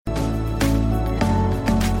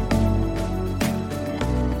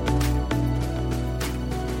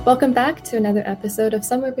Welcome back to another episode of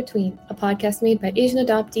Somewhere Between, a podcast made by Asian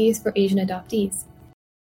adoptees for Asian adoptees.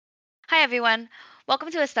 Hi everyone. Welcome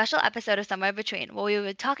to a special episode of Somewhere Between, where we will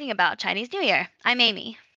be talking about Chinese New Year. I'm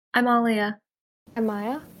Amy. I'm Alia. I'm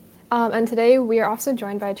Maya. And today we are also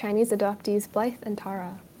joined by Chinese adoptees Blythe and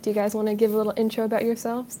Tara. Do you guys want to give a little intro about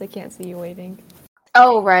yourselves? They can't see you waving.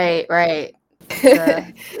 Oh, right. I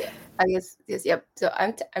guess, yep. So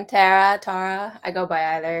I'm Tara. I go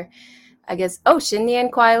by either, I guess, Xinnian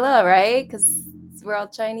Kuai Le, right? Because we're all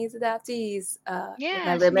Chinese adoptees.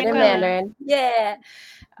 I live in Mandarin. Yeah.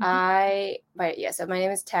 So my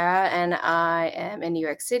name is Tara, and I am in New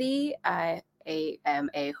York City. I am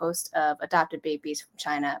a host of Adopted Babies from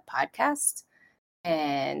China podcast,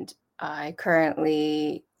 and I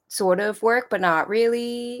currently sort of work, but not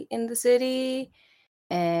really, in the city.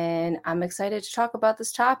 And I'm excited to talk about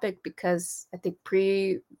this topic because I think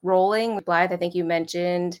pre-rolling with Blythe, I think you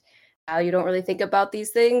mentioned how you don't really think about these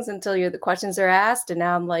things until the questions are asked. And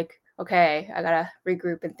now I'm like, okay, I gotta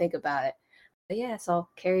regroup and think about it. But yeah, so I'll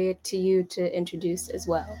carry it to you to introduce as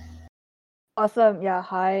well. Awesome. Yeah.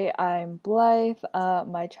 Hi, I'm Blythe.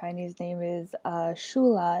 My Chinese name is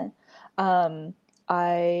Shulan.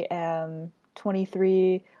 I am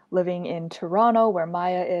 23, living in Toronto, where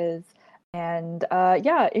Maya is. And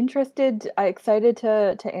excited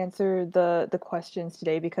to answer the questions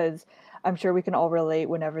today, because I'm sure we can all relate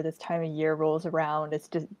whenever this time of year rolls around. It's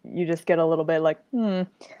just, you just get a little bit like,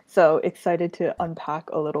 So excited to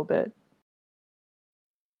unpack a little bit.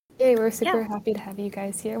 Yay, we're super happy to have you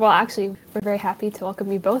guys here. Well, actually, we're very happy to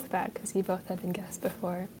welcome you both back because you both have been guests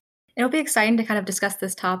before. It'll be exciting to kind of discuss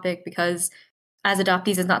this topic because as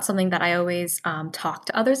adoptees, it's not something that I always talk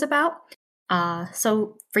to others about.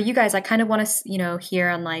 So for you guys, I kind of want to, hear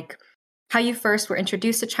on like how you first were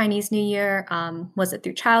introduced to Chinese New Year. Was it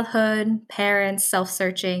through childhood, parents,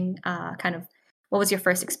 self-searching? Kind of, what was your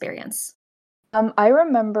first experience? I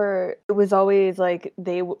remember it was always like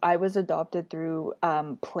I was adopted through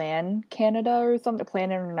Plan Canada or something,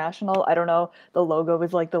 Plan International. I don't know. The logo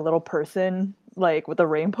was like the little person, like with a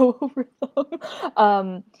rainbow over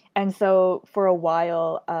them. And so for a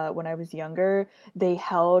while, when I was younger, they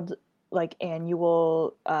held like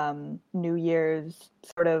annual New Year's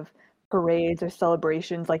sort of parades or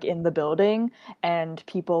celebrations like in the building, and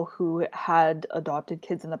people who had adopted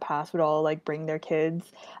kids in the past would all like bring their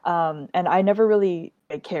kids, and I never really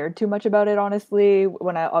cared too much about it, honestly.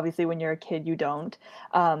 When you're a kid, you don't,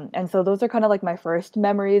 and so those are kind of like my first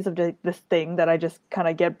memories of this thing that I just kind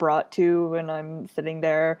of get brought to when I'm sitting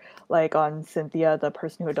there like on Cynthia, the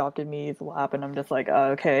person who adopted me's lap, and I'm just like,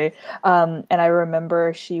 oh, okay. And I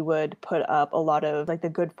remember she would put up a lot of like the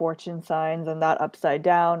good fortune signs and that upside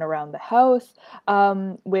down around the house,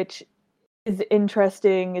 which is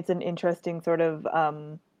interesting. It's an interesting sort of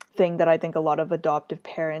thing that I think a lot of adoptive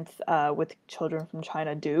parents with children from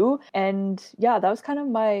China do. And yeah, that was kind of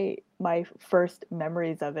my first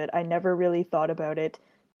memories of it. I never really thought about it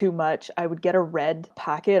too much. I would get a red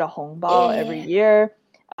packet, a hongbao, every year.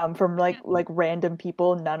 From like random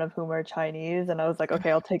people, none of whom are Chinese, and I was like, okay,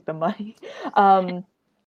 I'll take the money.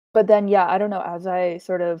 But then, yeah, I don't know, as I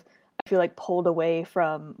feel like pulled away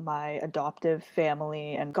from my adoptive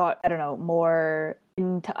family and got, I don't know, more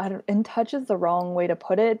in touch is the wrong way to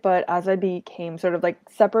put it, but as I became sort of like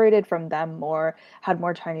separated from them more, had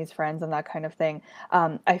more Chinese friends and that kind of thing,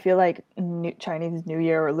 I feel like Chinese New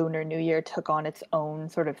Year or Lunar New Year took on its own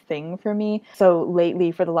sort of thing for me. So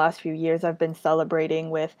lately, for the last few years, I've been celebrating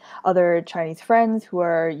with other Chinese friends who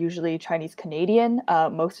are usually Chinese Canadian.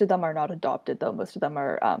 Most of them are not adopted, though. Most of them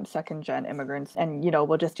are second-gen immigrants. And,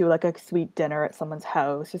 we'll just do like a sweet dinner at someone's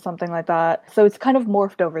house or something like that. So it's kind of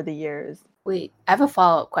morphed over the years. Wait, I have a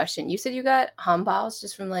follow-up question. You said you got honbaos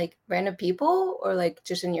just from like random people, or like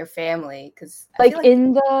just in your family? Because like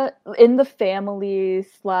in the family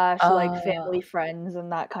 / like family friends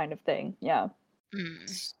and that kind of thing. Yeah,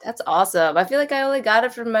 that's awesome. I feel like I only got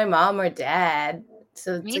it from my mom or dad.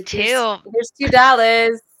 So Me like, too. Here's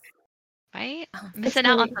 $2. Right? Missing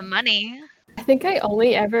out on the money. I think I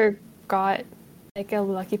only ever got like a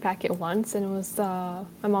lucky packet once, and it was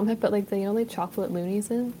my mom had put like the like chocolate loonies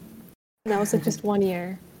in. And that was like just 1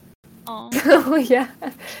 year. Oh yeah.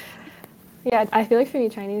 Yeah, I feel like for me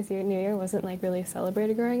Chinese New Year wasn't like really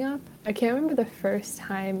celebrated growing up. I can't remember the first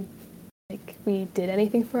time like we did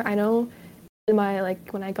anything for it. I know in my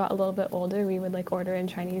when I got a little bit older, we would like order in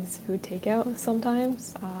Chinese food takeout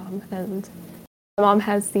sometimes. And my mom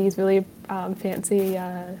has these really fancy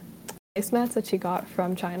placemats that she got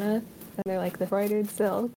from China, and they're like the embroidered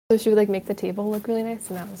silk. So she would like make the table look really nice,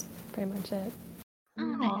 and that was pretty much it. Oh,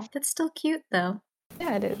 nice. That's still cute, though.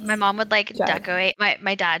 Yeah, it is. My mom would like Jive. decorate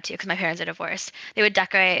my dad too, because my parents are divorced. They would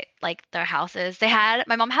decorate like their houses.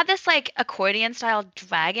 My mom had this like accordion style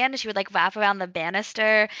dragon. She would like wrap around the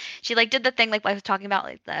banister. She like did the thing like I was talking about,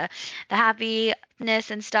 like the happiness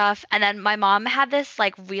and stuff. And then my mom had this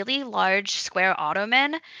like really large square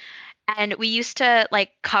ottoman, and we used to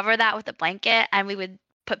like cover that with a blanket, and we would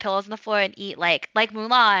put pillows on the floor and eat like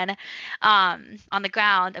Mulan on the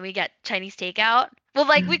ground, and we get Chinese takeout. Well,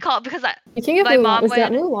 like we call it because Speaking of my Mulan, mom is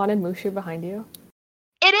that would. Mulan and Mushu behind you?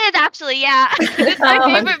 It is actually, yeah. It's my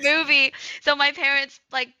Oh, favorite movie. So my parents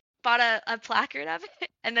like bought a placard of it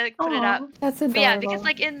and then put it up. Aw. That's But adorable. yeah, because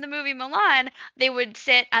like in the movie Mulan, they would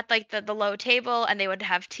sit at like the low table and they would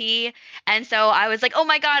have tea. And so I was like, oh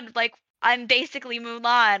my God, like I'm basically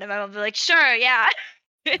Mulan. And my mom would be like, sure, yeah.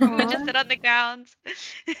 We would just Aw. sit on the ground.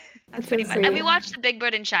 That's That's pretty so much. And we sweet. watched The Big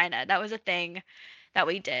Bird in China. That was a thing that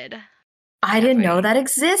we did. I didn't know Whenever- that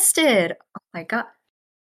existed. Oh my god.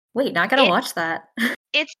 Wait, now I gotta It- watch that.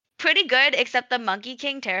 It's pretty good, except the Monkey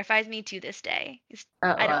King terrifies me to this day.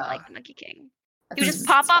 Oh, I don't wow. like the Monkey King. He would just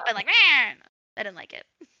pop up and like, "Meow." I didn't like it.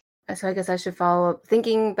 So I guess I should follow up.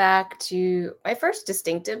 Thinking back to my first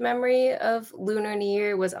distinctive memory of Lunar New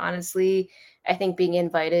Year was honestly, I think, being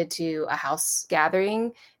invited to a house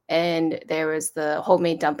gathering, and there was the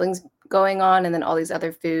homemade dumplings going on, and then all these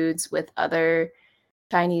other foods with other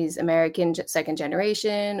Chinese American second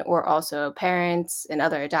generation, or also parents and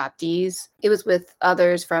other adoptees. It was with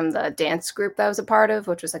others from the dance group that I was a part of,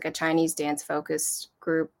 which was like a Chinese dance focused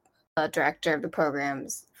group. The director of the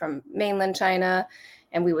programs from mainland China,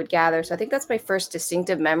 and we would gather. So I think that's my first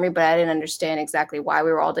distinctive memory, but I didn't understand exactly why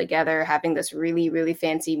we were all together having this really, really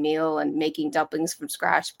fancy meal and making dumplings from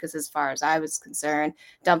scratch, because as far as I was concerned,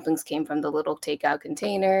 dumplings came from the little takeout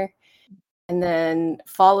container. And then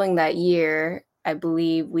following that year, I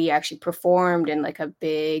believe we actually performed in like a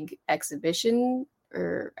big exhibition,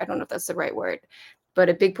 or I don't know if that's the right word, but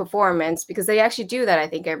a big performance, because they actually do that, I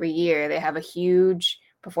think, every year. They have a huge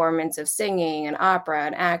performance of singing and opera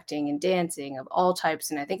and acting and dancing of all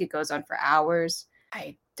types, and I think it goes on for hours.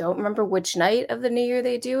 I don't remember which night of the new year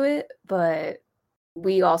they do it, but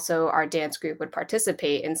we also, our dance group, would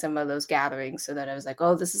participate in some of those gatherings, so that I was like,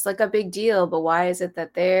 oh, this is like a big deal, but why is it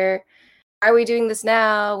that why are we doing this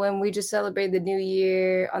now when we just celebrate the new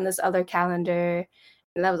year on this other calendar?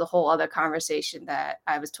 And that was a whole other conversation that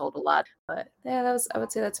I was told a lot. But yeah, I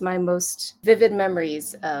would say that's my most vivid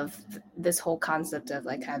memories of this whole concept of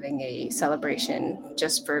like having a celebration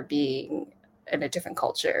just for being in a different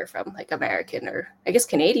culture from like American, or I guess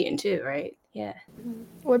Canadian too, right? Yeah.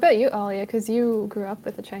 What about you, Alia? Because you grew up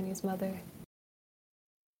with a Chinese mother.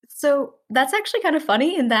 So that's actually kind of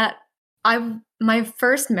funny in that my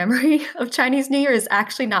first memory of Chinese New Year is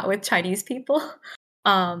actually not with Chinese people.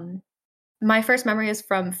 My first memory is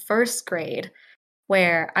from first grade,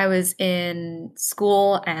 where I was in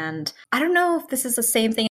school, and I don't know if this is the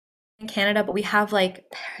same thing in Canada, but we have like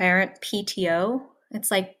parent PTO. It's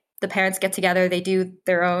like the parents get together, they do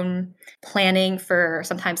their own planning for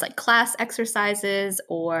sometimes like class exercises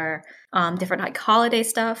or different like holiday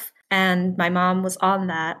stuff. And my mom was on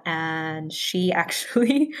that, and she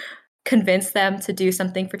actually convinced them to do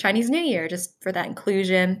something for Chinese New Year, just for that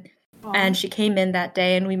inclusion. Aw. And she came in that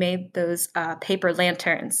day, and we made those paper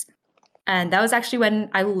lanterns. And that was actually when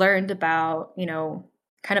I learned about,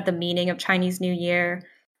 kind of the meaning of Chinese New Year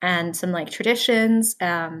and some like traditions.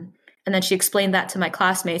 And then she explained that to my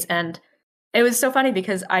classmates. And it was so funny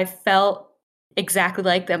because I felt exactly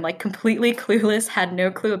like them, like completely clueless, had no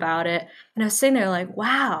clue about it. And I was sitting there like,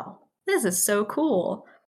 wow, this is so cool.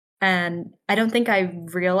 And I don't think I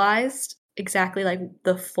realized exactly like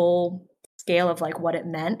the full scale of like what it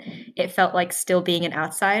meant. It felt like still being an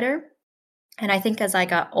outsider. And I think as I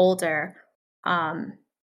got older, I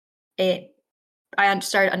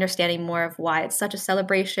started understanding more of why it's such a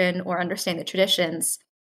celebration, or understand the traditions.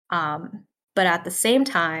 But at the same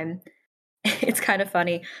time, it's kind of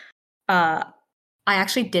funny. I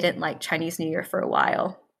actually didn't like Chinese New Year for a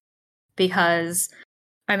while, because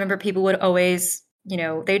I remember people would always,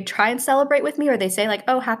 they'd try and celebrate with me, or they say like,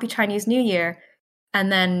 oh, happy Chinese New Year.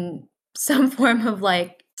 And then some form of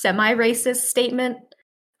like semi-racist statement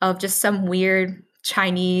of just some weird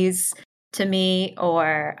Chinese to me,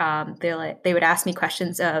 or they would ask me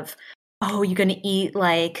questions of, oh, you gonna eat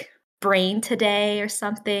like brain today or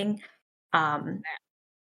something.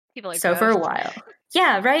 People are So for a gross. while,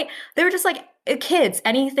 yeah, right. They were just like kids,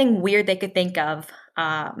 anything weird they could think of,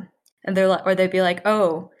 and they'd be like,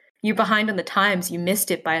 oh, you're behind on the times, you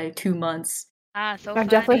missed it by 2 months. So I've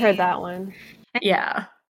definitely heard funny. that one. Yeah.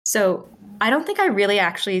 So I don't think I really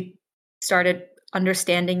actually started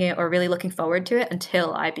understanding it or really looking forward to it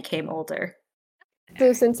until I became older.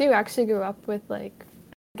 So since you actually grew up with like,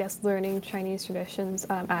 I guess learning Chinese traditions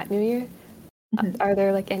at New Year, are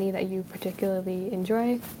there like any that you particularly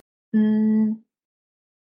enjoy?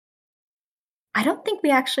 I don't think we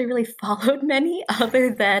actually really followed many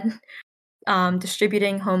other than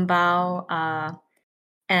distributing hongbao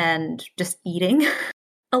and just eating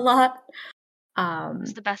a lot.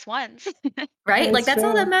 It's the best ones. Right? Like that's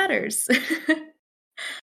all that true. matters.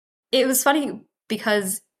 It was funny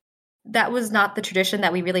because that was not the tradition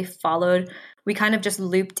that we really followed. We kind of just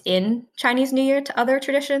looped in Chinese New Year to other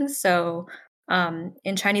traditions. So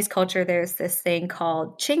in Chinese culture, there's this thing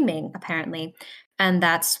called Qingming, apparently. And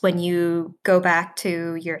that's when you go back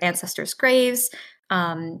to your ancestors' graves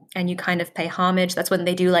and you kind of pay homage. That's when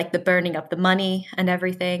they do like the burning of the money and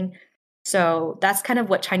everything. So that's kind of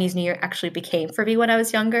what Chinese New Year actually became for me when I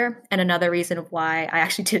was younger. And another reason why I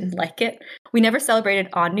actually didn't like it. We never celebrated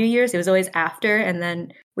on New Year's, it was always after. And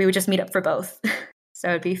then we would just meet up for both. So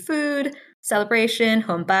it'd be food, celebration,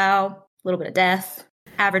 hongbao, a little bit of death,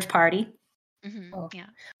 average party. Yeah.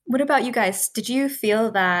 What about you guys? Did you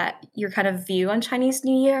feel that your kind of view on Chinese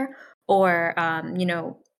New Year or,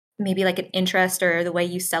 maybe like an interest or the way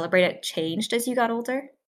you celebrate it changed as you got older?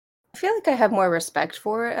 I feel like I have more respect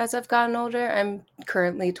for it as I've gotten older. I'm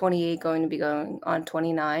currently 28, going to be going on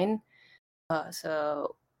 29.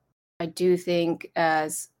 So I do think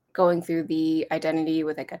as going through the identity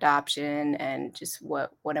with like adoption and just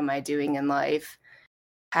what am I doing in life,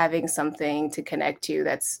 having something to connect to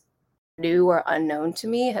that's new or unknown to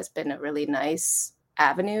me has been a really nice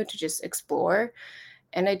avenue to just explore.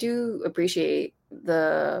 And I do appreciate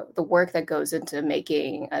the work that goes into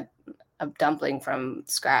making a dumpling from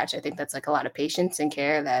scratch. I think that's like a lot of patience and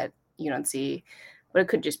care that you don't see, but it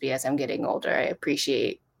could just be as I'm getting older, I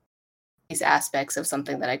appreciate these aspects of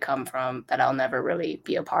something that I come from that I'll never really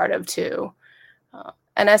be a part of too.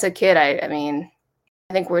 And as a kid, I mean,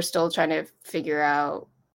 I think we're still trying to figure out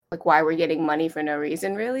like why we're getting money for no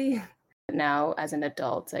reason, really. Now, as an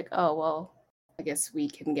adult, it's like, oh, well, I guess we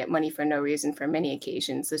can get money for no reason for many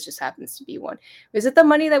occasions. This just happens to be one. Is it the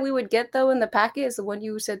money that we would get though in the packet? Is the one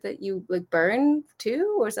you said that you like burn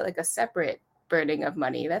too, or is it like a separate burning of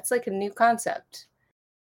money? That's like a new concept.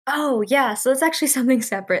 Oh, yeah. So it's actually something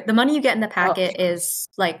separate. The money you get in the packet is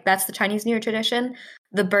like, that's the Chinese New Year tradition.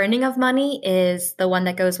 The burning of money is the one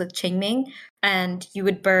that goes with Qingming. And you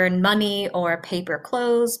would burn money or paper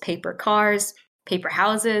clothes, paper cars, paper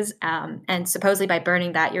houses. And supposedly by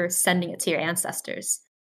burning that, you're sending it to your ancestors.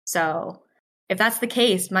 So if that's the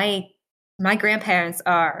case, my grandparents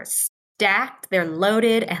are stacked, they're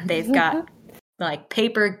loaded, and they've got like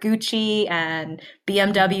paper Gucci and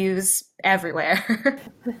BMWs everywhere.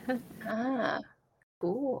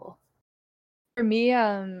 Cool. For me,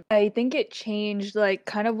 I think it changed like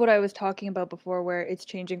kind of what I was talking about before, where it's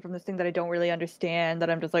changing from this thing that I don't really understand, that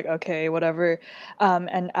I'm just like, okay, whatever.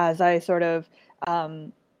 And as I sort of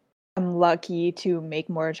I'm lucky to make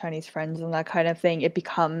more Chinese friends and that kind of thing, it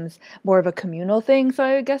becomes more of a communal thing. So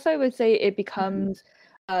I guess I would say it becomes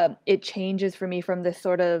it changes for me from this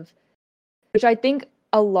sort of, which I think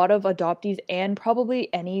a lot of adoptees and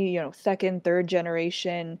probably any, second, third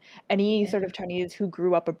generation, any sort of Chinese who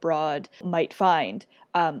grew up abroad might find.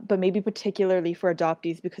 But maybe particularly for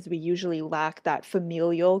adoptees, because we usually lack that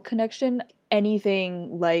familial connection.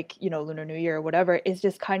 Anything like, Lunar New Year or whatever is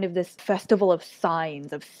just kind of this festival of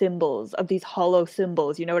signs, of symbols, of these hollow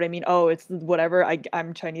symbols. You know what I mean? Oh, it's whatever.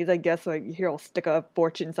 I'm Chinese, I guess. Like here, I'll stick a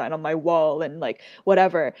fortune sign on my wall and like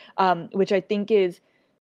whatever. Which I think is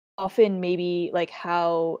often maybe like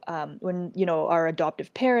how when our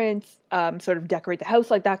adoptive parents sort of decorate the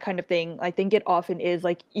house, like that kind of thing. I think it often is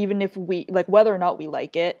like, even if we like, whether or not we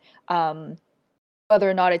like it, whether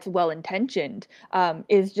or not it's well intentioned,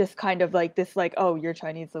 is just kind of like this, like, oh, you're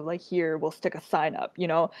Chinese, so like here we'll stick a sign up.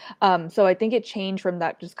 So I think it changed from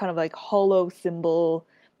that just kind of like hollow symbol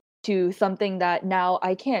to something that now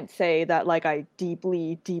I can't say that like I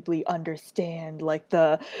deeply, deeply understand like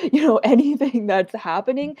the, anything that's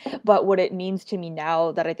happening. But what it means to me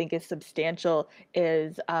now that I think is substantial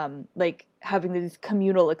is like having these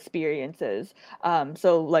communal experiences.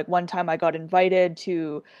 So like one time I got invited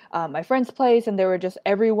to my friend's place, and there were just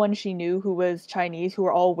everyone she knew who was Chinese, who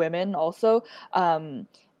were all women also.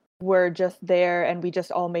 Were just there, and we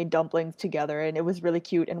just all made dumplings together, and it was really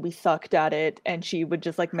cute, and we sucked at it, and she would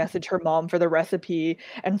just like message her mom for the recipe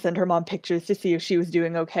and send her mom pictures to see if she was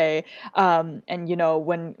doing okay. And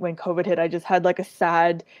when COVID hit, I just had like a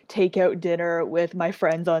sad takeout dinner with my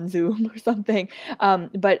friends on Zoom or something.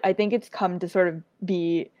 But I think it's come to sort of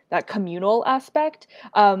be that communal aspect.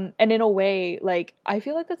 And in a way, like I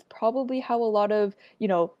feel like that's probably how a lot of, you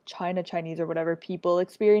know, Chinese or whatever people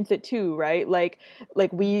experience it too, right? Like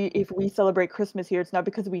we, if we celebrate Christmas here, it's not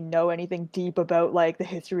because we know anything deep about like the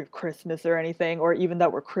history of Christmas or anything, or even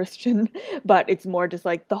that we're Christian, but it's more just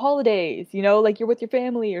like the holidays, you know, like you're with your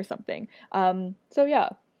family or something. So yeah.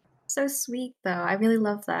 So sweet, though. I really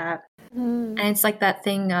love that. Mm. And it's like that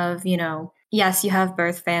thing of, you know, yes, you have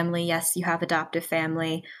birth family, yes, you have adoptive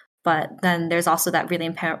family, but then there's also that really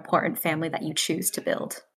important family that you choose to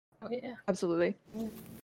build. Oh, yeah. Absolutely.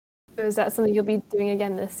 So is that something you'll be doing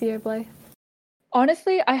again this year, Blythe?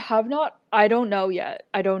 Honestly, I don't know yet.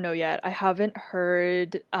 I haven't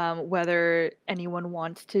heard whether anyone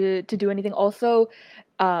wants to do anything. Also,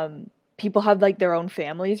 people have like their own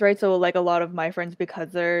families, right? So like a lot of my friends,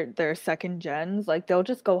 because they're second gens, like they'll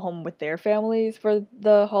just go home with their families for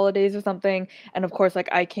the holidays or something. And of course, like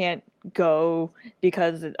I can't go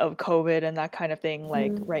because of COVID and that kind of thing,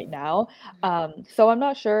 like right now. So I'm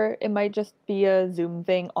not sure. It might just be a Zoom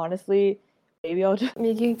thing, honestly. Maybe I'll just.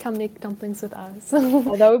 You can come make dumplings with us.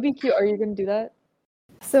 Oh, that would be cute. Are you gonna do that?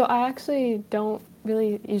 So I actually don't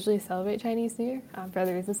really usually celebrate Chinese New Year for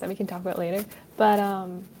other reasons that we can talk about later. But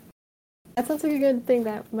that sounds like a good thing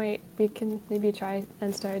that we can maybe try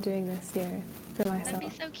and start doing this year for myself. That'd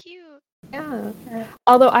be so cute. Yeah.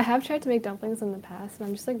 Although I have tried to make dumplings in the past, and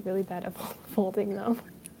I'm just like really bad at folding them.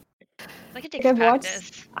 Like it takes Like,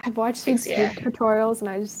 practice. I've watched these tutorials, and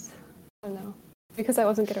I don't know. Because I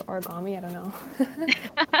wasn't good at origami, I don't know.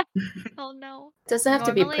 Oh no. It doesn't have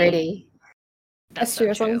to be pretty. That's true,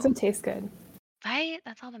 as long as it tastes good. Right?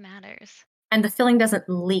 That's all that matters. And the filling doesn't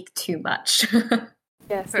leak too much.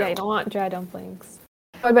 Yes, True. yeah, you don't want dry dumplings.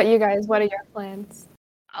 What about you guys? What are your plans?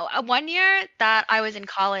 Oh, one year that I was in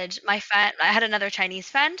college, I had another Chinese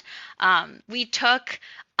friend. We took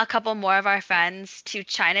a couple more of our friends to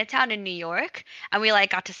Chinatown in New York, and we like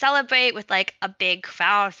got to celebrate with like a big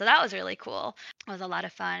crowd. So that was really cool. It was a lot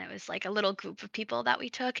of fun. It was like a little group of people that we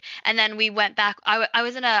took, and then we went back. I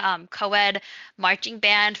was in a co-ed marching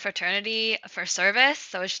band fraternity for service,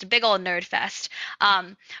 so it was just a big old nerd fest.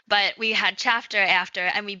 But we had chapter after,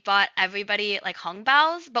 and we bought everybody like hung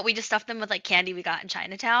baos, but we just stuffed them with like candy we got in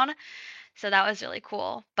Chinatown. So that was really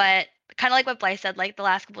cool. But kind of like what Blythe said, like the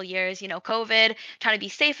last couple of years, you know, COVID, trying to be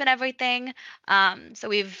safe and everything. So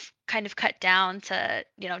we've kind of cut down to,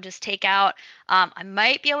 you know, just take out. I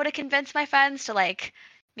might be able to convince my friends to like,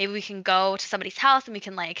 maybe we can go to somebody's house and we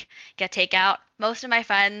can like get takeout. Most of my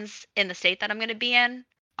friends in the state that I'm going to be in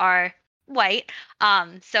are white.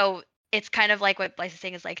 So it's kind of like what Blythe is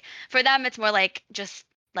saying is like, for them, it's more like just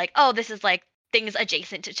like, oh, this is like things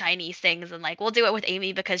adjacent to Chinese things, and like we'll do it with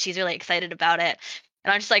Amy because she's really excited about it.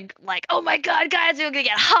 And I'm just like, oh my god, guys, we're gonna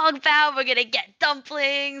get hog bao, we're gonna get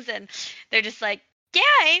dumplings, and they're just like,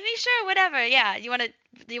 yeah, Amy, sure, whatever. Yeah, you wanna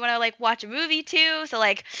like watch a movie too? So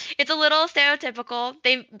like, it's a little stereotypical.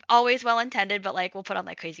 They always well intended, but like we'll put on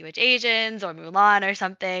like Crazy Rich Asians or Mulan or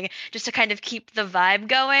something just to kind of keep the vibe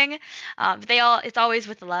going. It's always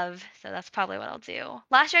with love, so that's probably what I'll do.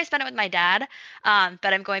 Last year I spent it with my dad,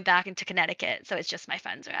 but I'm going back into Connecticut, so it's just my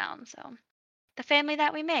friends around. So the family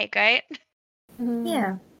that we make, right?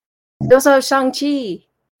 Yeah. Also, Shang-Chi.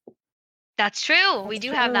 That's true. We That's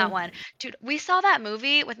do have that true. one. Dude, we saw that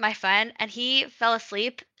movie with my friend and he fell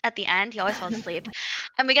asleep at the end. He always falls asleep.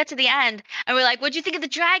 And we get to the end and we're like, what'd you think of the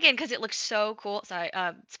dragon? Because it looks so cool. Sorry,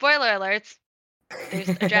 spoiler alerts. There's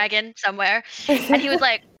a dragon somewhere. And he was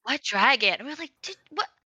like, what dragon? And we were like, what?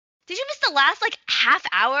 Did you miss the last like half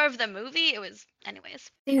hour of the movie? It was, anyways.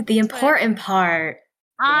 Dude, the important part.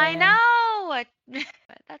 I know. But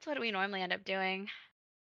that's what we normally end up doing.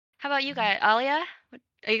 How about you guys? Alia?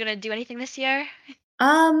 Are you going to do anything this year?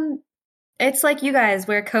 It's like you guys,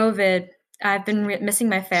 where COVID, I've been missing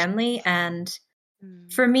my family, and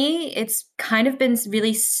for me, it's kind of been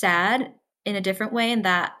really sad in a different way, in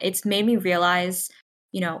that it's made me realize,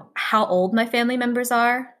 you know, how old my family members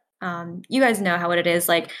are. You guys know how it is,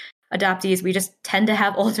 like adoptees, we just tend to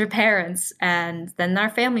have older parents, and then our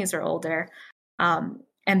families are older.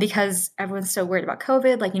 And because everyone's so worried about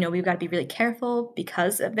COVID, like, you know, we've got to be really careful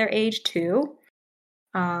because of their age too.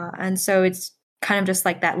 And so it's kind of just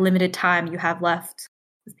like that limited time you have left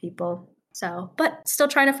with people. So, but still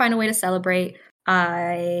trying to find a way to celebrate.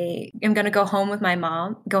 I am going to go home to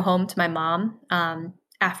my mom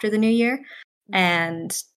after the new year.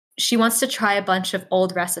 And she wants to try a bunch of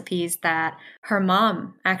old recipes that her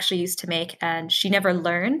mom actually used to make and she never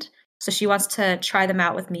learned. So she wants to try them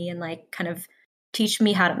out with me and like kind of teach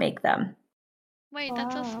me how to make them. Wait,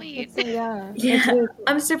 that's so sweet. Yeah. Yeah,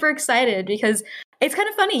 I'm super excited because it's kind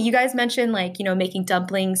of funny. You guys mentioned like, you know, making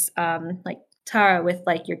dumplings like Tara with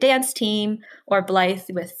like your dance team or Blythe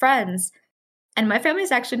with friends. And my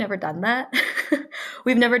family's actually never done that.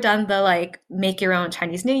 We've never done the like make your own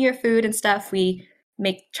Chinese New Year food and stuff. We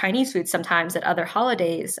make Chinese food sometimes at other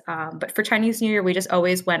holidays. But for Chinese New Year, we just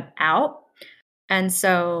always went out. And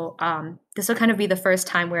so this will kind of be the first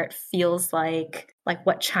time where it feels like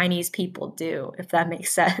what Chinese people do, if that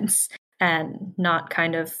makes sense. And not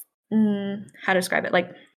kind of, how to describe it, like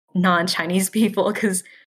non-Chinese people, because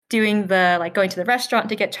doing the like going to the restaurant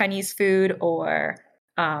to get Chinese food or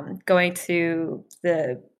going to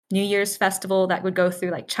the New Year's festival that would go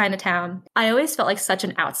through like Chinatown, I always felt like such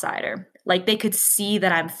an outsider. Like they could see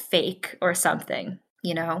that I'm fake or something,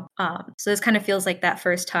 you know? So this kind of feels like that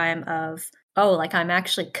first time of, oh, like I'm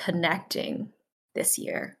actually connecting this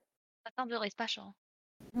year. That sounds really special.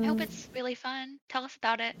 I hope it's really fun. Tell us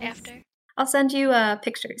about it after. I'll send you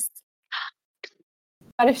pictures.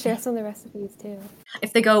 Gotta share some of the recipes too.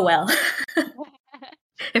 If they go well.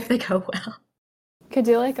 If they go well. Could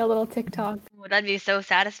do like a little TikTok. Would that be so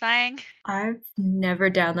satisfying? I've never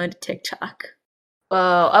downloaded TikTok.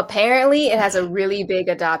 Well, apparently it has a really big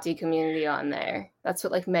adoptee community on there. That's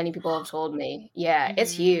what like many people have told me. Yeah,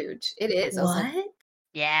 it's huge. It is. I was like, What?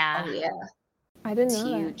 Yeah. oh yeah, I didn't it's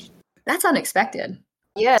know huge. That's unexpected.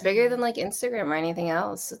 Yeah, it's bigger than like Instagram or anything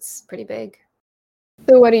else. It's pretty big.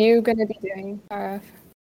 that. So what are you gonna be doing, RF?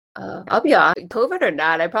 I'll be honest, COVID or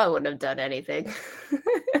not, I probably wouldn't have done anything.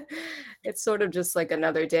 It's sort of just like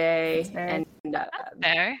another day. That's fair. And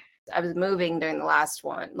Fair. I was moving during the last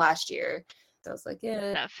year. So I was like,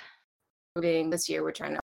 yeah, Stuff. moving this year, we're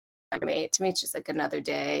trying to automate. To me, it's just like another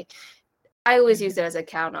day. I always use it as a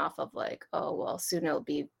count off of like, oh, well, soon it'll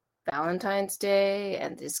be Valentine's Day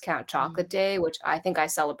and Discount Chocolate Day, which I think I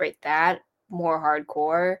celebrate that more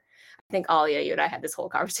hardcore. I think Alia, you and I had this whole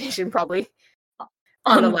conversation probably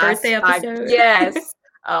On the the last birthday episode. Yes.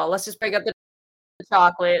 Oh, let's just bring up the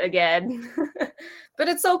chocolate again. But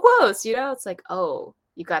it's so close, you know? It's like, oh,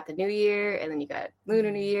 you got the New Year, and then you got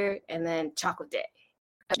Lunar New Year, and then Chocolate Day.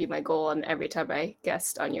 That'd be my goal on every time I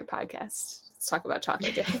guest on your podcast. Let's talk about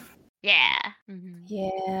Chocolate Day. Yeah.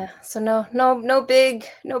 Yeah. So no big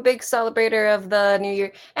celebrator of the New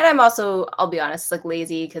Year. And I'm also, I'll be honest, like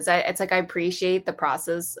lazy because it's like I appreciate the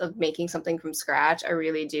process of making something from scratch. I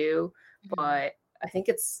really do. But I think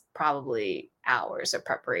it's probably hours of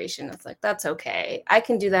preparation. It's like, that's okay. I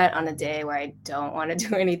can do that on a day where I don't want to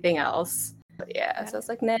do anything else. But yeah, so it's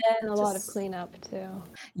like, nah. And a lot of cleanup too.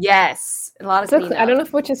 Yes, a lot of So cleanup. I don't know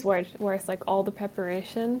if which is worse, like all the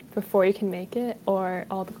preparation before you can make it, or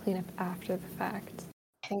all the cleanup after the fact.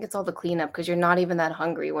 I think it's all the cleanup because you're not even that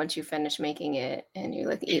hungry once you finish making it, and you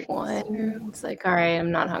like eat one. It's like, all right,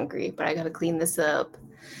 I'm not hungry, but I gotta clean this up.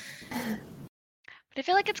 But I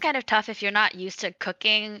feel like it's kind of tough if you're not used to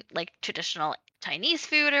cooking like traditional Chinese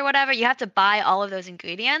food or whatever. You have to buy all of those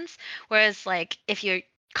ingredients. Whereas like if you're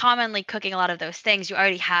commonly cooking a lot of those things, you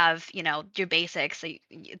already have, you know, your basics. So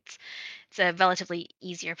it's a relatively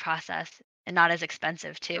easier process and not as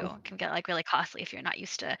expensive too. It can get like really costly if you're not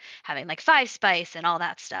used to having like 5-spice and all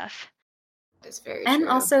that stuff. It's very And true.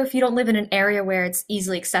 also if you don't live in an area where it's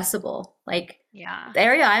easily accessible. Like Yeah. the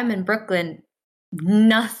area I'm in, Brooklyn,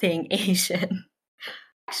 nothing Asian.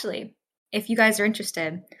 Actually, if you guys are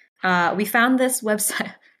interested, we found this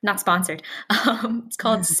website, not sponsored. It's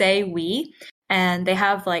called Say We, and they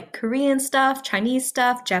have like Korean stuff, Chinese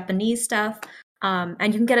stuff, Japanese stuff,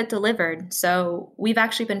 and you can get it delivered. So we've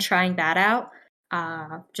actually been trying that out,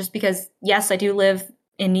 just because, yes, I do live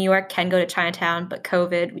in New York, can go to Chinatown, but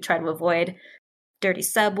COVID, we try to avoid dirty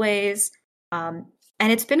subways. And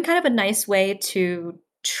it's been kind of a nice way to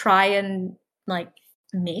try and like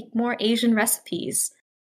make more Asian recipes.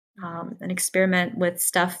 And experiment with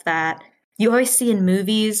stuff that you always see in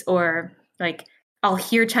movies, or like I'll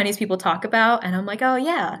hear Chinese people talk about and I'm like, oh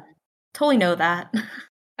yeah, totally know that.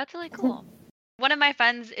 That's really cool. One of my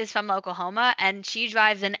friends is from Oklahoma and she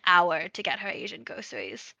drives an hour to get her Asian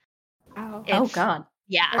groceries. Wow. Oh It's- god.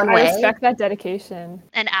 Yeah. One I way? respect that dedication.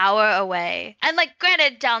 An hour away. And like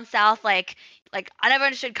granted down south like I never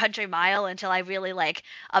understood country mile until I really like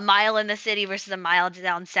a mile in the city versus a mile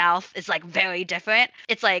down south is like very different.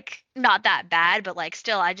 It's like not that bad, but like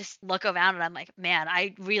still I just look around and I'm like, man,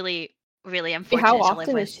 I really, really am fortunate How to live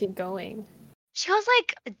often with. is she going? She goes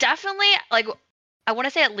like definitely like I want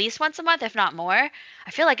to say at least once a month, if not more.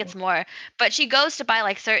 I feel like it's more, but she goes to buy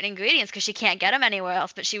like certain ingredients because she can't get them anywhere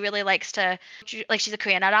else. But she really likes to, like, she's a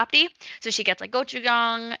Korean adoptee, so she gets like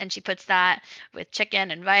gochujang and she puts that with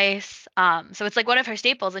chicken and rice. So it's like one of her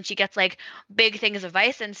staples, and she gets like big things of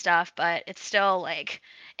rice and stuff. But it's still like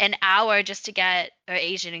an hour just to get her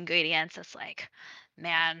Asian ingredients. It's like,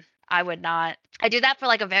 man, I would not. I do that for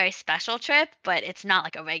like a very special trip, but it's not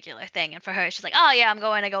like a regular thing. And for her, she's like, oh yeah, I'm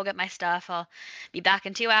going to go get my stuff. I'll be back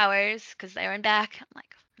in 2 hours because there and back. I'm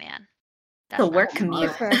like, man, The that's work not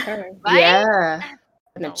commute. For her. right. Yeah.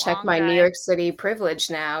 I'm gonna It's a check long my New drive. York City privilege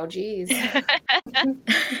now. Jeez.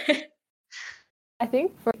 I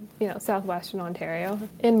think for Southwestern Ontario,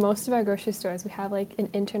 in most of our grocery stores, we have like an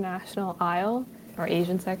international aisle or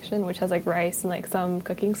Asian section, which has like rice and like some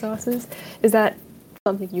cooking sauces. Is that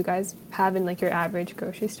something you guys have in like your average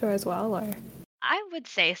grocery store as well, or? I would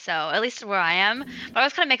say so, at least where I am. But I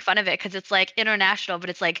always kind of make fun of it because it's like international, but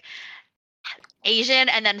it's like Asian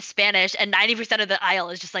and then Spanish, and 90% of the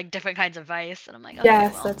aisle is just like different kinds of rice. And I'm like, okay,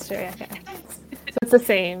 Yes, well, that's true. Okay. So it's the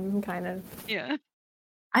same kind of. yeah.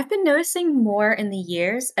 I've been noticing more in the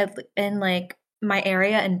years in like my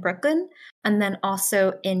area in Brooklyn and then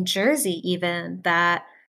also in Jersey even that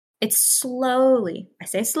it's slowly, I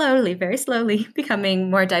say slowly, very slowly becoming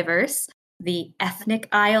more diverse. The ethnic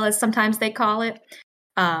aisle, as sometimes they call it.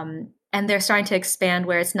 And they're starting to expand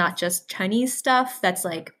where it's not just Chinese stuff that's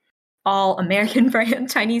like all American brand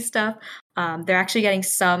Chinese stuff. They're actually getting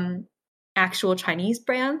some actual Chinese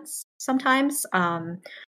brands sometimes.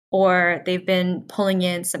 Or they've been pulling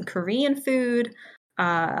in some Korean food.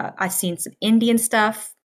 I've seen some Indian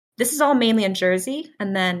stuff. This is all mainly in Jersey.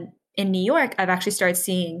 And then in New York, I've actually started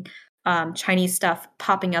seeing Chinese stuff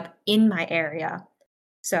popping up in my area.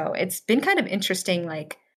 So it's been kind of interesting,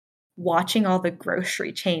 like watching all the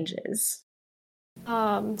grocery changes.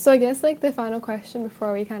 So I guess like the final question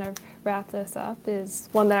before we kind of wrap this up is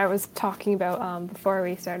one that I was talking about before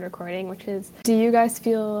we started recording, which is, do you guys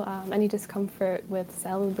feel any discomfort with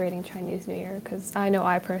celebrating Chinese New Year? Because I know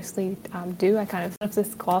I personally do. I kind of, if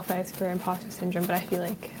this qualifies for imposter syndrome, but I feel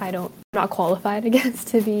like I'm not qualified, I guess,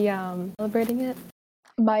 to be celebrating it.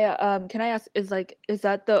 Maya, can I ask, is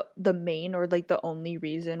that the main or like the only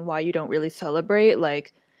reason why you don't really celebrate?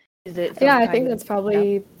 Like, is it? Yeah, I think that's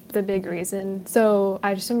probably the big reason. So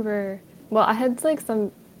I just remember, well, I had like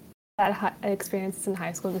some bad experiences in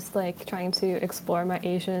high school, just like trying to explore my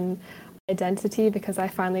Asian identity because I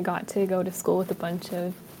finally got to go to school with a bunch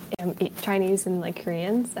of Chinese and like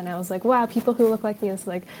Koreans, and I was like, wow, people who look like me is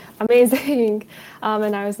like amazing.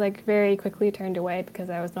 And I was like very quickly turned away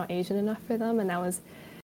because I was not Asian enough for them, and that was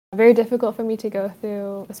very difficult for me to go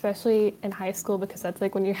through, especially in high school, because that's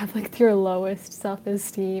like when you have like your lowest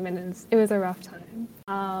self-esteem, and it was a rough time.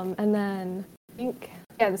 And then I think,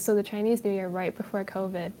 so the Chinese New Year right before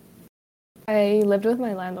COVID, I lived with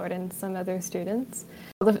my landlord and some other students.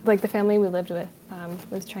 Like the family we lived with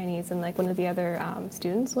was Chinese, and like one of the other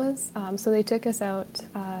students was. So they took us out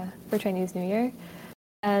for Chinese New Year.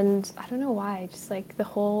 And I don't know why, just like the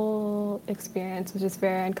whole experience was just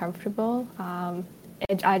very uncomfortable.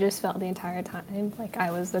 I just felt the entire time like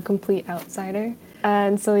I was a complete outsider.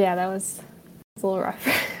 And so, yeah, that was a little rough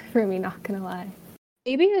for me, not gonna lie.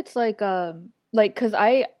 Maybe it's like, because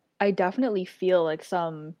I definitely feel like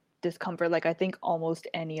some discomfort. Like I think almost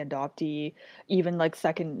any adoptee, even like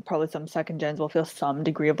probably some second gens will feel some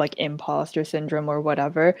degree of like imposter syndrome or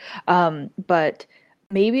whatever. But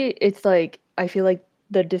maybe it's like, I feel like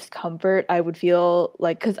the discomfort I would feel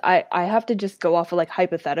like, because I have to just go off of like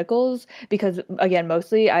hypotheticals, because again,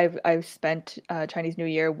 mostly I've spent Chinese New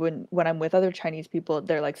Year when I'm with other Chinese people,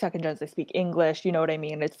 they're like second gens, they speak English, you know what I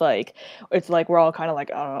mean? It's like we're all kind of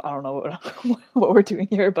like, I don't know what we're doing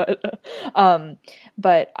here, but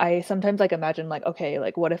I sometimes like imagine like, okay,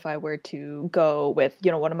 like what if I were to go with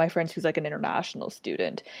one of my friends who's like an international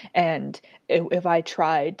student, and if I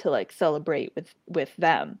tried to like celebrate with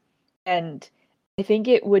them, and I think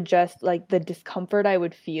it would just like the discomfort I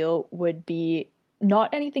would feel would be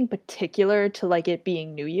not anything particular to like it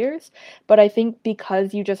being New Year's, but I think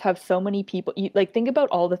because you just have so many people, you like think about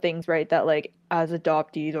all the things, right, that like as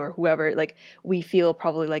adoptees or whoever, like we feel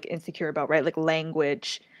probably like insecure about, right? Like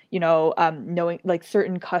language, knowing like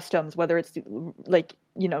certain customs, whether it's like,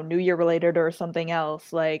 New Year related or something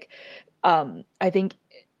else, like I think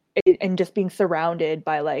and just being surrounded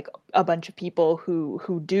by like a bunch of people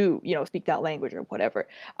who do speak that language or whatever.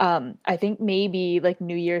 I think maybe like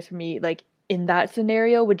New Year's for me, like in that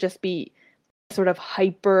scenario, would just be sort of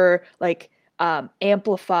hyper like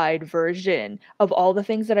amplified version of all the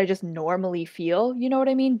things that I just normally feel, you know what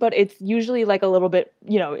I mean? But it's usually like a little bit,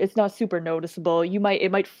 it's not super noticeable. It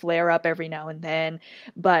might flare up every now and then,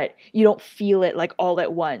 but you don't feel it like all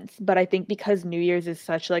at once. But I think because New Year's is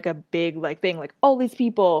such like a big like thing, like all these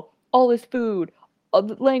people, all this food, all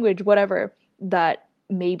the language, whatever, that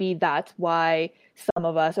maybe that's why some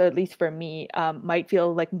of us, or at least for me, might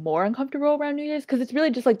feel like more uncomfortable around New Year's, because it's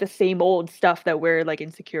really just like the same old stuff that we're like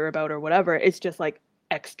insecure about or whatever. It's just like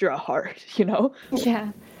extra hard,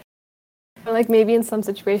 Yeah. Or like maybe in some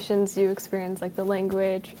situations you experience like the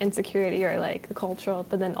language insecurity or like the cultural,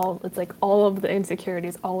 but then it's like all of the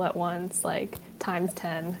insecurities all at once, like times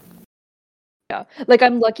 10. Yeah, like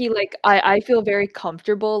I'm lucky, like I feel very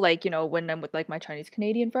comfortable, like, you know, when I'm with like my Chinese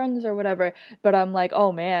Canadian friends or whatever, but I'm like,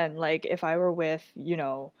 oh man, like if I were with, you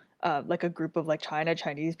know, like a group of like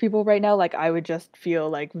Chinese people right now, like I would just feel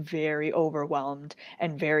like very overwhelmed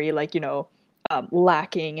and very like, you know,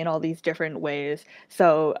 lacking in all these different ways.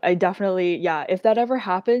 So I definitely, yeah, if that ever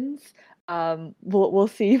happens, we'll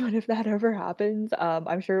see, but if that ever happens,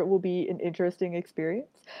 I'm sure it will be an interesting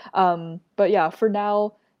experience. But yeah, for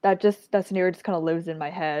now that scenario just kind of lives in my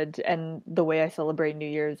head, and the way I celebrate New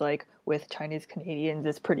Year's like with Chinese Canadians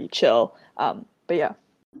is pretty chill. But yeah.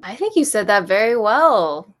 I think you said that very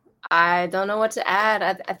well. I don't know what to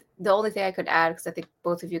add. The only thing I could add, because I think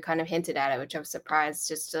both of you kind of hinted at it, which I'm surprised,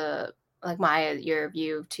 just to like your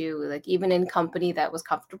view too. Like even in company that was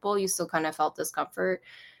comfortable, you still kind of felt discomfort.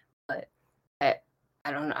 But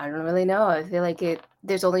I don't really know. I feel like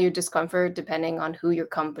there's only your discomfort depending on who your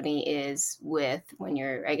company is with when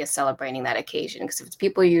you're, I guess, celebrating that occasion. Because if it's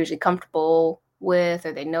people you're usually comfortable with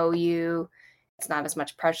or they know you, it's not as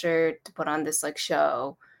much pressure to put on this like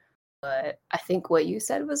show. But I think what you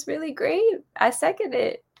said was really great. I second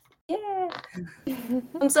it. Yeah.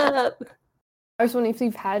 Thumbs up. I was wondering if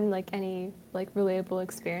you've had like any like relatable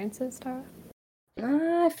experiences, Tara?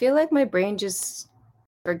 I feel like my brain just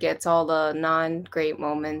forgets all the non-great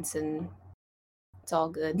moments and it's all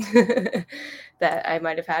good that I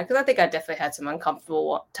might have had, because I think I definitely had some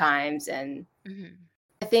uncomfortable times. And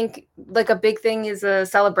I think like a big thing is a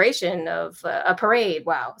celebration of a parade.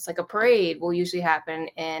 Wow, it's like a parade will usually happen,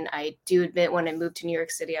 and I do admit when I moved to New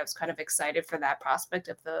York City, I was kind of excited for that prospect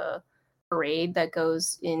of the parade that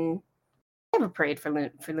goes in. I have a parade for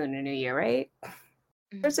Lunar New Year, right?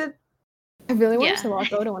 Or is it? I really want to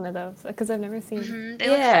go to one of those because I've never seen. They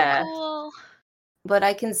look so cool. But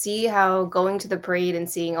I can see how going to the parade and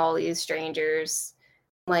seeing all these strangers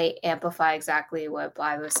might amplify exactly what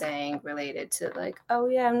Blythe was saying related to like, oh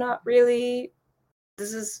yeah, I'm not really.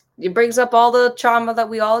 It brings up all the trauma that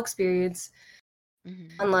we all experience.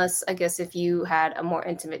 Unless I guess if you had a more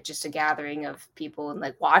intimate, just a gathering of people and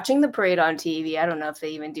like watching the parade on TV. I don't know if they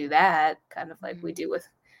even do that, kind of like we do with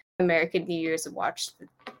American New Year's and watch the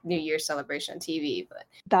New Year's celebration on TV. But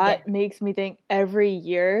that makes me think every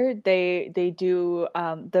year they do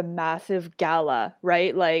the massive gala,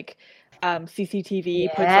 right? Like CCTV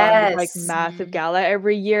puts on this like massive gala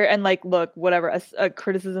every year, and like look, whatever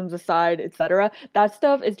criticisms aside, etc., that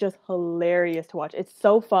stuff is just hilarious to watch. It's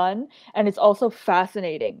so fun and it's also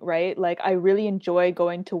fascinating, right? Like I really enjoy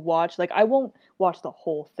going to watch. Like I won't watch the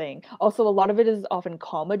whole thing. Also, a lot of it is often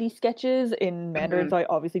comedy sketches in Mandarin, so I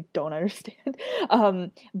obviously don't understand.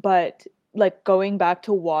 But like going back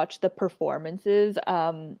to watch the performances,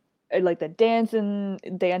 like the dancing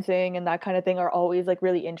and that kind of thing are always like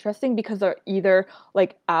really interesting because they're either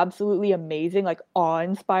like absolutely amazing, like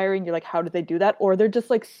awe-inspiring, you're like how did they do that, or they're just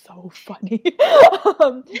like so funny.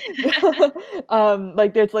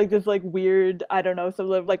 Like there's like this like weird, I don't know, some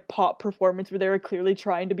like pop performance where they were clearly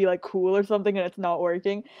trying to be like cool or something and it's not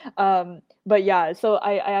working. But yeah, so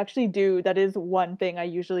I actually do, that is one thing I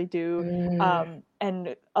usually do.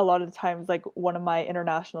 And a lot of the times like one of my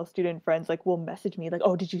international student friends like will message me like,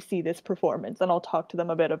 oh, did you see this performance, and I'll talk to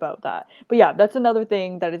them a bit about that. But yeah, that's another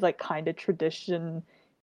thing that is like kind of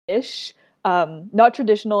tradition-ish, not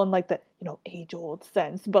traditional in like the, you know, age-old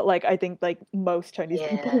sense, but like I think like most Chinese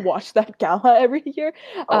people watch that gala every year,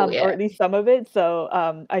 or at least some of it, so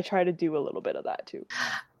I try to do a little bit of that too.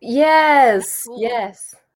 Yes.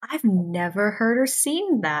 I've never heard or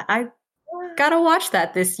seen that. I gotta watch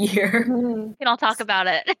that this year. We can all talk about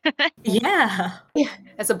it. Yeah,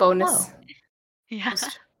 as a bonus. Yeah,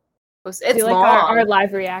 it's like long. our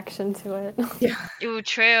live reaction to it. Yeah. Ooh,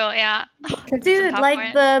 true. Yeah, dude,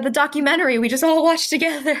 like the documentary we just all watched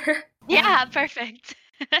together. Yeah, perfect.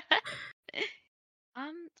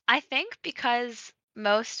 I think because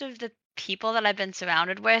most of the people that I've been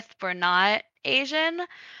surrounded with were not Asian,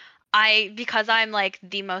 because I'm like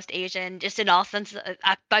the most Asian, just in all sense,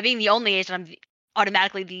 by being the only Asian, I'm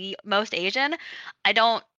automatically the most Asian. I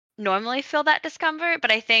don't normally feel that discomfort,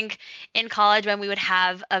 but I think in college when we would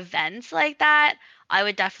have events like that, I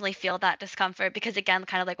would definitely feel that discomfort because again,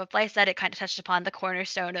 kind of like what Blythe said, it kind of touched upon the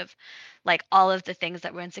cornerstone of like all of the things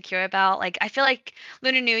that we're insecure about. Like I feel like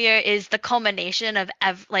Lunar New Year is the culmination of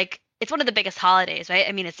like it's one of the biggest holidays, right?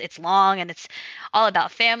 I mean, it's long and it's all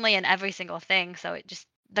about family and every single thing. So it just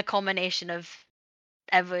the culmination of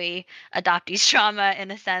every adoptee's trauma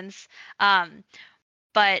in a sense.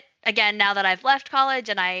 But again, now that I've left college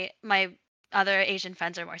and my other Asian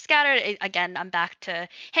friends are more scattered. Again, I'm back to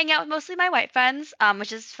hang out with mostly my white friends,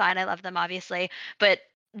 which is fine. I love them, obviously. But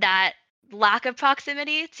that lack of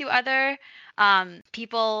proximity to other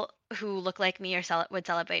people who look like me or would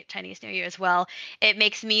celebrate Chinese New Year as well, it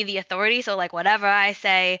makes me the authority. So like whatever I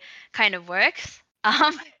say kind of works.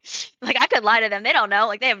 Um, like I could lie to them. They don't know.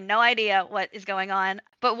 Like they have no idea what is going on.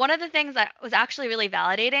 But one of the things that was actually really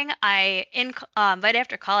validating, right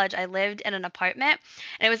after college, I lived in an apartment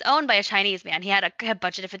and it was owned by a Chinese man. He had a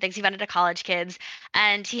bunch of different things. He rented to college kids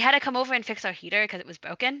and he had to come over and fix our heater because it was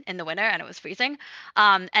broken in the winter and it was freezing.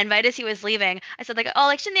 And right as he was leaving, I said like, oh,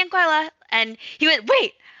 like 新年快乐. And he went,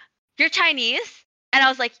 wait, you're Chinese? And I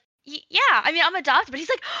was like, yeah, I mean, I'm adopted, but he's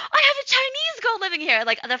like, I have a Chinese girl living here.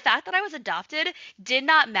 Like the fact that I was adopted did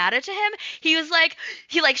not matter to him. He was like,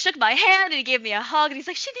 he like shook my hand and he gave me a hug and he's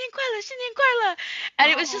like, 新年快乐, 新年快乐.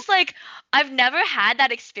 And it was just like, I've never had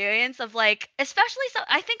that experience of like, especially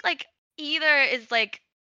I think like either is like,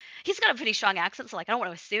 he's got a pretty strong accent, so like I don't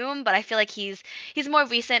want to assume, but I feel like he's more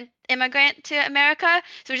recent immigrant to America.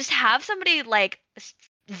 So just have somebody like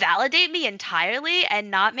validate me entirely and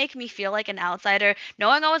not make me feel like an outsider,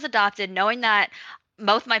 knowing I was adopted, knowing that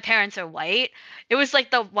both my parents are white. It was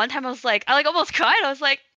like the one time I was like, I like almost cried. I was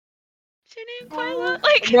like,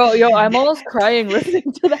 like bro, yo, I'm almost crying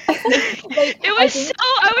listening to that. Like, I was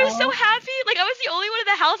so happy. Like I was the only one in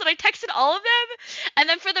the house and I texted all of them. And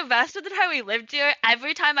then for the rest of the time we lived here,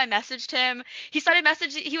 every time I messaged him, he started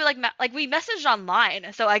messaging. He would like we messaged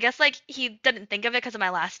online. So I guess like he didn't think of it because of my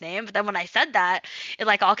last name. But then when I said that, it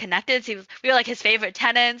like all connected. So we were like his favorite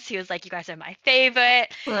tenants. He was like, you guys are my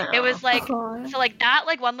favorite. It was like, so like that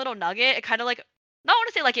like one little nugget, it kind of like, not want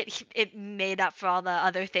to say like it made up for all the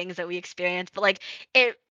other things that we experienced, but like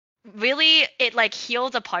it like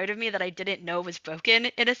healed a part of me that I didn't know was broken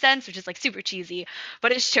in a sense, which is like super cheesy,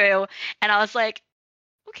 but it's true. And I was like,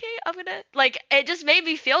 okay, I'm gonna like it just made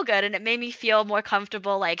me feel good and it made me feel more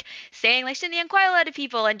comfortable like saying like 新年快乐 to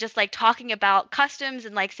people and just like talking about customs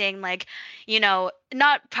and like saying like, you know,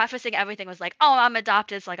 not prefacing everything was like, oh, I'm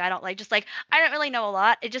adopted, so like I don't like just like I don't really know a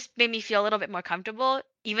lot. It just made me feel a little bit more comfortable,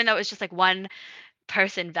 even though it was just like one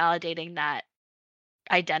person validating that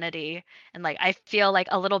identity. And like I feel like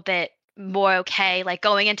a little bit more okay like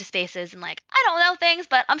going into spaces and like I don't know things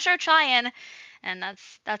but I'm sure trying. And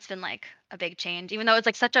that's been like a big change, even though it's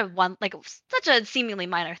like such a seemingly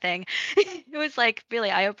minor thing. It was like really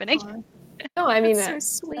eye-opening. No, I mean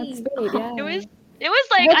that's so sweet. Yeah. It was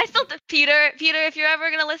like I still Peter, if you're ever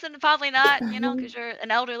gonna listen, probably not, you know, because you're an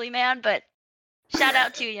elderly man, but shout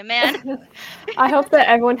out to you, man. I hope that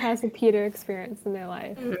everyone has a Peter experience in their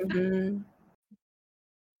life. Mm-hmm.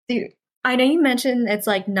 Dude, I know you mentioned it's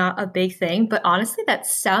like not a big thing, but honestly, that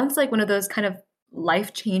sounds like one of those kind of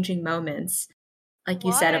life-changing moments. Like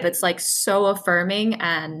you said, if it's like so affirming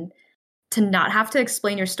and to not have to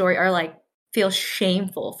explain your story or like feel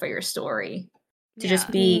shameful for your story. To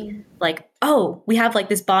just be like, oh, we have like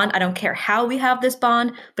this bond. I don't care how we have this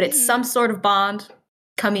bond, but it's some sort of bond.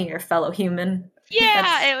 Come here, fellow human.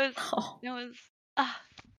 Yeah, it was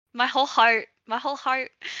my whole heart.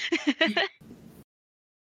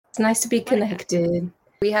 It's nice to be connected.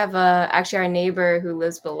 We have actually our neighbor who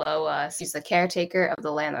lives below us. He's the caretaker of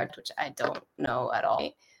the landlord, which I don't know at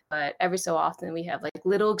all. But every so often we have like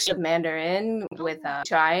little Mandarin with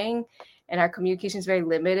trying, and our communication is very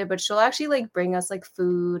limited. But she'll actually like bring us like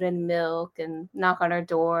food and milk and knock on our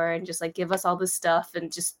door and just like give us all this stuff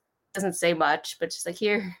and just doesn't say much, but just like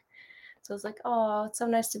here. So it's like, oh, it's so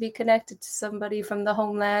nice to be connected to somebody from the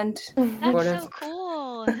homeland. That's so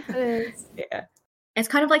cool. Yeah. It's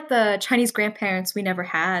kind of like the Chinese grandparents we never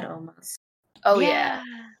had almost. Oh yeah.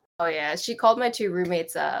 Oh yeah. She called my two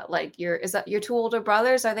roommates like is that your two older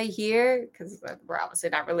brothers? Are they here? Because we're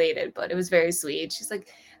obviously not related, but it was very sweet. She's like,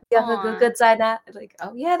 you have a good side now? Like,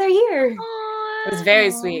 oh yeah, they're here. Aww. It was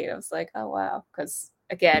very sweet. I was like, oh wow. Because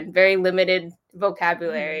again, very limited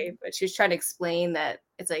vocabulary, but she was trying to explain that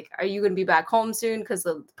it's like, are you going to be back home soon? Because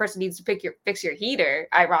the person needs to fix your heater,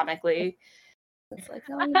 ironically. It's like,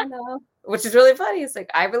 oh, no. Which is really funny. It's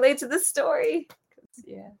like, I relate to this story.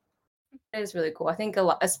 Yeah. It is really cool. I think a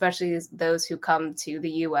lot, especially those who come to the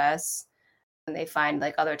U.S. and they find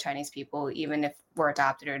like other Chinese people, even if we're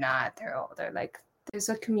adopted or not, they're like, there's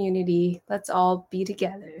a community. Let's all be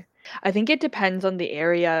together. I think it depends on the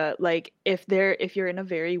area. Like if you're in a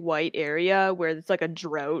very white area where it's like a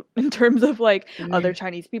drought in terms of like other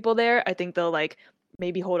Chinese people there, I think they'll like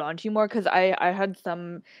maybe hold on to more, because I had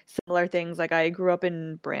some similar things. Like I grew up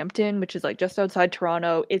in Brampton, which is like just outside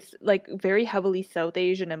Toronto. It's like very heavily South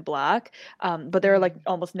Asian and Black, but there are like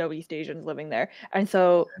almost no East Asians living there, and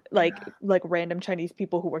so like random Chinese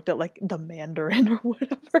people who worked at like the Mandarin or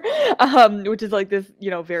whatever, which is like this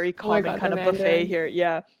very common kind of buffet here.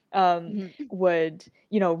 Yeah, would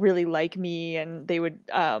really like me, and they would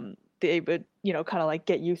kind of like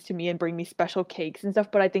get used to me and bring me special cakes and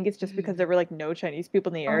stuff. But I think it's just because there were like no Chinese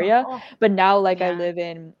people in the area. But now like I live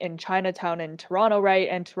in Chinatown in Toronto, right?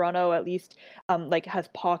 And Toronto at least like has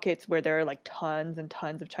pockets where there are like tons and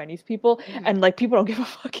tons of Chinese people, and like people don't give a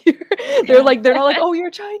fuck here. They're not like, oh,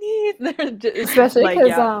 you're Chinese. Especially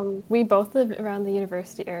because we both live around the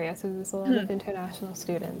university area, so there's a lot of international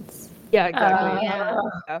students. Yeah, exactly.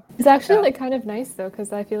 It's actually like kind of nice though,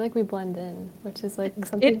 because I feel like we blend in, which is like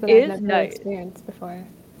something that I've never experienced before.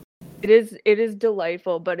 It is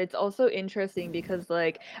delightful, but it's also interesting because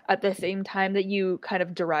like at the same time that you kind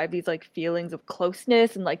of derive these like feelings of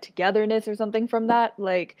closeness and like togetherness or something from that,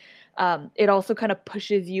 like it also kind of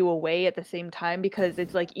pushes you away at the same time, because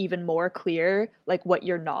it's like even more clear like what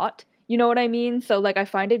you're not. You know what I mean? So like I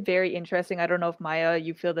find it very interesting. I don't know if Maya,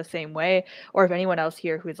 you feel the same way, or if anyone else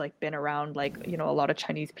here who's like been around like, a lot of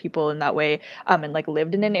Chinese people in that way, and like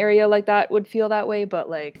lived in an area like that would feel that way. But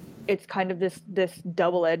like it's kind of this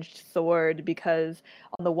double-edged sword, because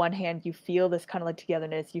on the one hand you feel this kind of like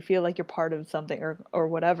togetherness, you feel like you're part of something or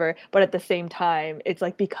whatever, but at the same time it's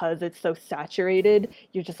like because it's so saturated,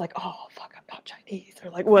 you're just like, oh fuck, I'm not Chinese,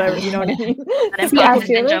 or like whatever, you know what I mean? That imposter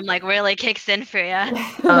syndrome like really kicks in for you.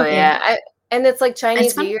 Oh yeah. And it's like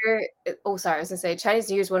Chinese New Year. Oh, sorry, I was gonna say Chinese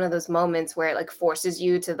New Year is one of those moments where it like forces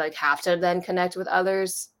you to like have to then connect with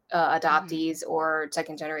others, adoptees or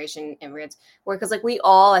second generation immigrants. Where because like we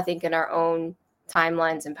all, I think, in our own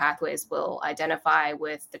timelines and pathways will identify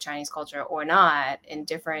with the Chinese culture or not in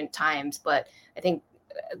different times. But I think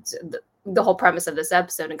the whole premise of this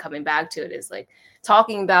episode and coming back to it is like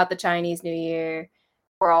talking about the Chinese New Year.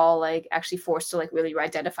 We're all like actually forced to like really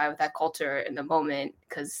identify with that culture in the moment,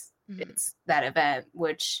 because it's that event,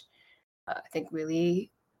 which I think really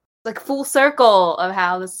like full circle of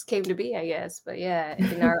how this came to be, I guess. But yeah,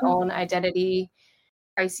 in our own identity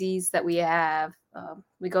crises that we have,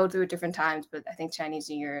 we go through at different times. But I think Chinese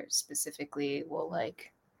New Year specifically will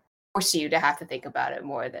like force you to have to think about it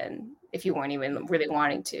more than if you weren't even really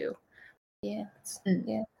wanting to. Yeah.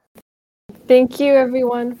 Yeah. Thank you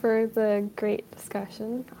everyone for the great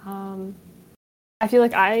discussion. I feel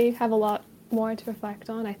like I have a lot more to reflect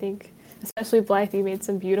on. I think especially Blythe, you made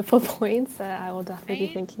some beautiful points that I will definitely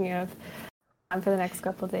be thinking of for the next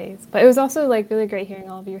couple of days. But it was also like really great hearing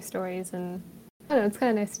all of your stories, and I don't know, it's kind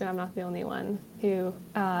of nice to know I'm not the only one who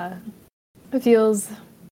feels, I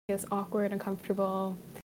guess, awkward and uncomfortable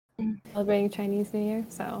celebrating Chinese New Year.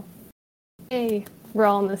 So hey, we're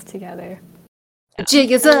all in this together. The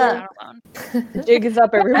jig is up. The jig is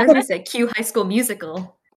up, everyone. I was gonna say cue High School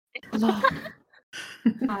Musical.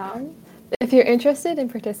 If you're interested in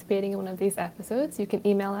participating in one of these episodes, you can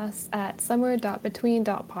email us at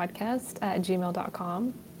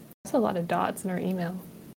somewhere.between.podcast@gmail.com. That's a lot of dots in our email.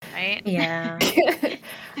 Right? Yeah.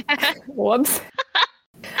 Whoops.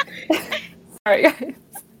 Sorry, guys.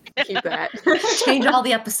 Keep that. Change all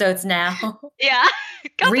the episodes now. Yeah.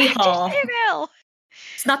 Go Rehaul. back to email.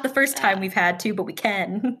 It's not the first time we've had to, but we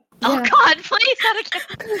can. Oh Yeah. God, please not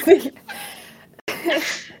again.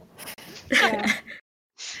 Yeah.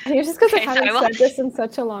 I think it's just because Okay, I haven't sorry, said this in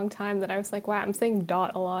such a long time that I was like, wow, I'm saying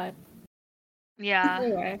dot a lot. Yeah.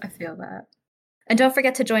 Anyway. I feel that. And don't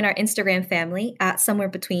forget to join our Instagram family at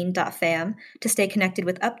somewherebetween.fam to stay connected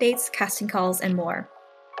with updates, casting calls, and more.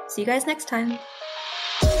 See you guys next time.